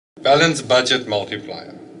Balanced budget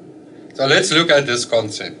multiplier. So let's look at this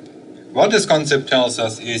concept. What this concept tells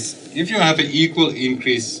us is if you have an equal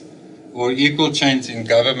increase or equal change in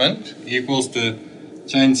government equals the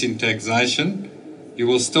change in taxation, you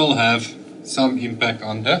will still have some impact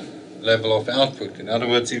on the level of output. In other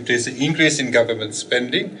words, if there's an increase in government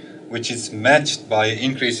spending, which is matched by an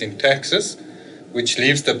increase in taxes, which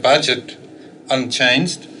leaves the budget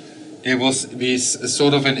unchanged, there will be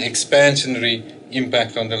sort of an expansionary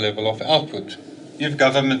impact on the level of output. If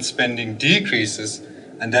government spending decreases,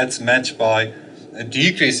 and that's matched by a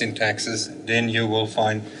decrease in taxes, then you will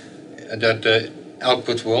find that the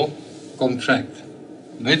output will contract.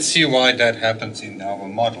 Let's see why that happens in our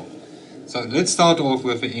model. So let's start off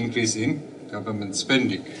with an increase in government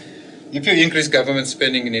spending. If you increase government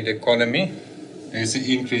spending in the economy, there's an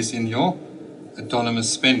increase in your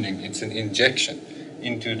autonomous spending. It's an injection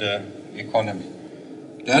into the economy.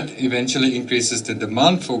 That eventually increases the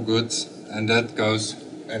demand for goods, and that goes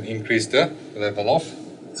and increases the level of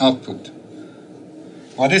output.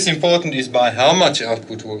 What is important is by how much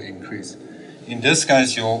output will increase. In this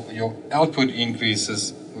case, your output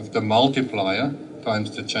increases with the multiplier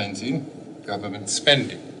times the change in government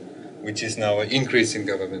spending, which is now an increase in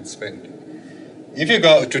government spending. If you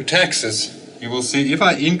go to taxes, you will see if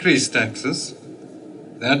I increase taxes,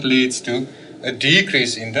 that leads to a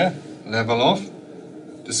decrease in the level of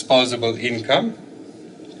disposable income,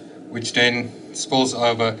 which then spills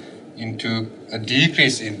over into a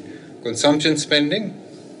decrease in consumption spending,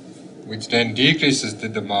 which then decreases the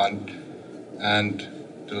demand and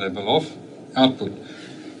the level of output.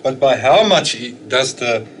 But by how much does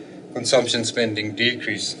the consumption spending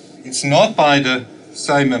decrease? It's not by the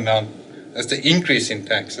same amount as the increase in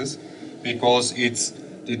taxes, because it's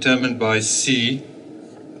determined by C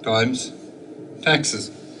times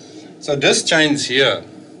taxes. So this change here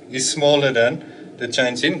is smaller than the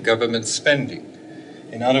change in government spending.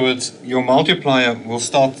 In other words, your multiplier will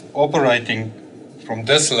start operating from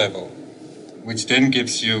this level, which then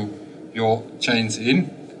gives you your change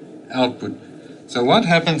in output. So what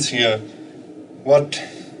happens here, what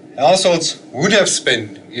households would have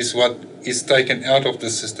spent is what is taken out of the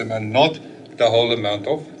system and not the whole amount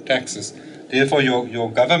of taxes. Therefore,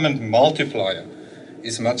 your government multiplier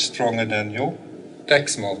is much stronger than your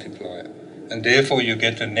tax multiplier. And therefore, you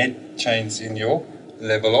get a net change in your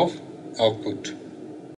level of output.